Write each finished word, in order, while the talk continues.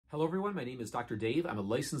Hello everyone, my name is Dr. Dave. I'm a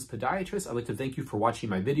licensed podiatrist. I'd like to thank you for watching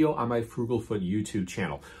my video on my Frugal Foot YouTube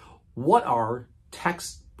channel. What are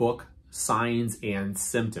textbook signs and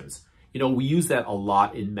symptoms? You know, we use that a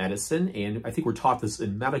lot in medicine, and I think we're taught this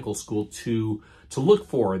in medical school to look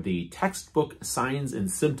for the textbook signs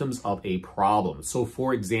and symptoms of a problem. So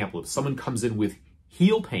for example, if someone comes in with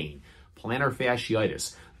heel pain, plantar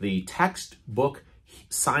fasciitis, the textbook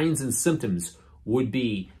signs and symptoms would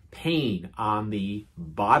be pain on the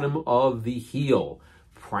bottom of the heel,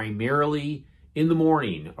 primarily in the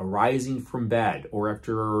morning, arising from bed or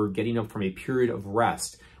after getting up from a period of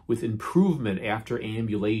rest, with improvement after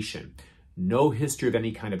ambulation, no history of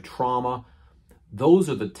any kind of trauma. Those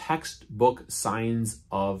are the textbook signs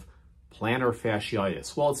of plantar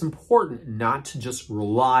fasciitis. Well, it's important not to just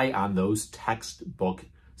rely on those textbook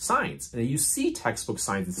signs. And you see textbook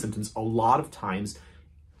signs and symptoms a lot of times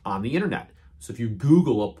on the internet. So if you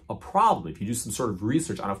Google a problem, if you do some sort of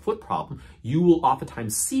research on a foot problem, you will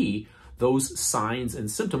oftentimes see those signs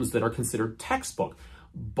and symptoms that are considered textbook.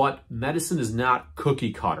 But medicine is not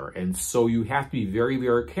cookie cutter, and so you have to be very,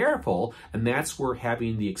 very careful, and that's where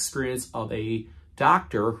having the experience of a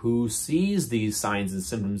doctor who sees these signs and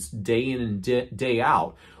symptoms day in and day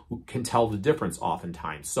out can tell the difference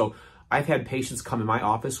oftentimes. So I've had patients come in my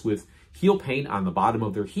office with heel pain on the bottom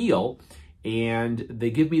of their heel, and they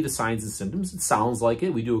give me the signs and symptoms. It sounds like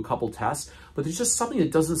it. We do a couple tests, but there's just something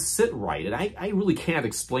that doesn't sit right. And I really can't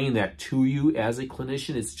explain that to you as a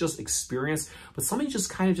clinician. It's just experience, but something just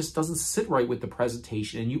kind of just doesn't sit right with the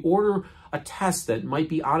presentation. And you order a test that might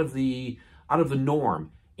be out of the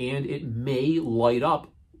norm, and it may light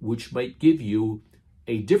up, which might give you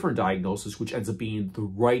a different diagnosis, which ends up being the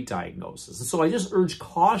right diagnosis. And so I just urge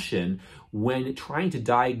caution when trying to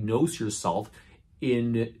diagnose yourself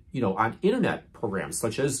on internet programs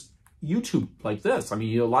such as YouTube like this. I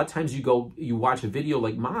mean, a lot of times you watch a video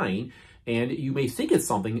like mine and you may think it's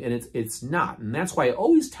something and it's not. And that's why I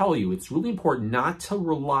always tell you it's really important not to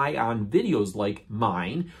rely on videos like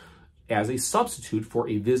mine as a substitute for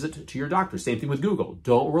a visit to your doctor. Same thing with Google.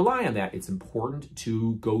 Don't rely on that. It's important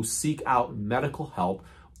to go seek out medical help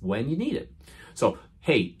when you need it. So,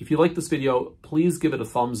 hey, if you like this video, please give it a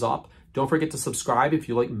thumbs up. Don't forget to subscribe if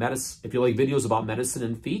you like videos about medicine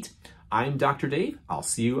and feet. I'm Dr. Dave. I'll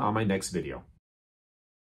see you on my next video.